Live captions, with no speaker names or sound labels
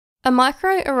A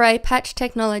microarray patch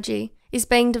technology is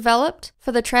being developed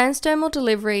for the transdermal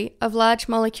delivery of large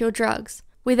molecule drugs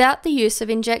without the use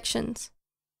of injections.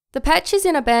 The patch is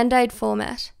in a band-aid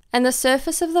format, and the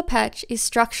surface of the patch is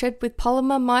structured with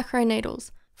polymer microneedles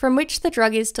from which the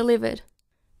drug is delivered.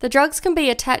 The drugs can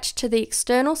be attached to the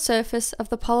external surface of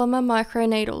the polymer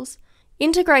microneedles,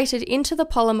 integrated into the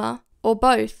polymer, or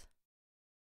both.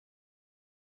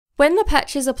 When the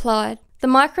patch is applied, the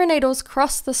microneedles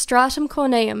cross the stratum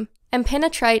corneum and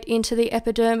penetrate into the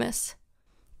epidermis.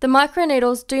 The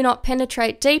microneedles do not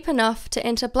penetrate deep enough to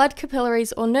enter blood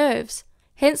capillaries or nerves,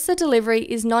 hence the delivery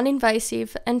is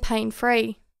non-invasive and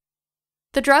pain-free.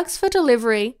 The drugs for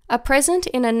delivery are present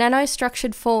in a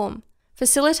nanostructured form,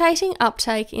 facilitating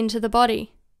uptake into the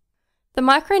body. The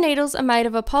microneedles are made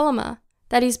of a polymer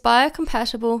that is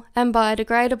biocompatible and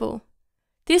biodegradable.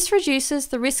 This reduces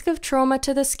the risk of trauma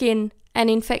to the skin and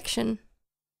infection.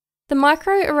 The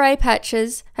microarray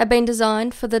patches have been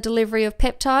designed for the delivery of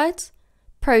peptides,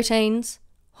 proteins,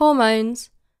 hormones,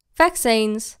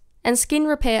 vaccines, and skin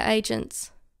repair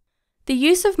agents. The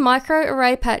use of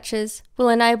microarray patches will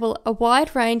enable a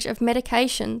wide range of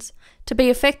medications to be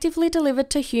effectively delivered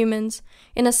to humans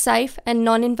in a safe and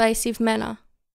non-invasive manner.